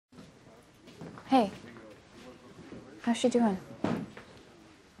Hey, how's she doing?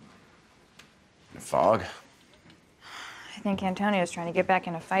 Fog. I think Antonio's trying to get back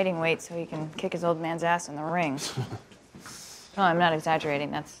into fighting weight so he can kick his old man's ass in the ring. No, I'm not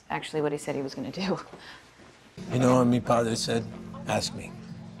exaggerating. That's actually what he said he was going to do. You know what mi padre said? Ask me.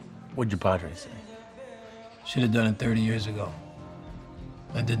 What'd your padre say? Should have done it 30 years ago.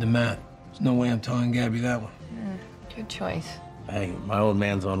 I did the math. There's no way I'm telling Gabby that one. Good choice. Hey, my old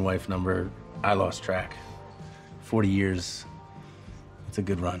man's on wife number, I lost track. 40 years, it's a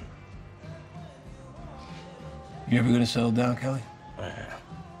good run. You ever gonna settle down, Kelly?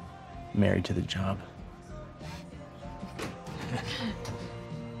 Married to the job.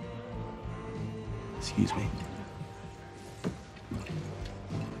 Excuse me.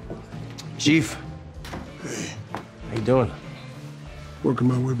 Chief. Hey, How you doing? working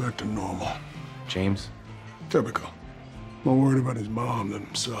my way back to normal. James? Typical. More worried about his mom than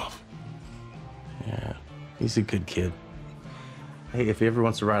himself. Yeah, he's a good kid. Hey, if he ever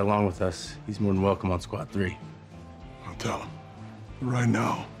wants to ride along with us, he's more than welcome on Squad 3. I'll tell him. But right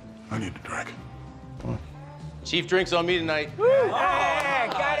now, I need to drink. Chief drinks on me tonight. Hey,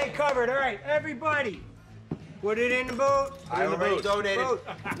 got it covered. All right, everybody. Put it in the boat. I already donated. Boat.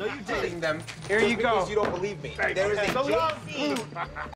 No, you didn't. Them. Here you go. You don't believe me. There is a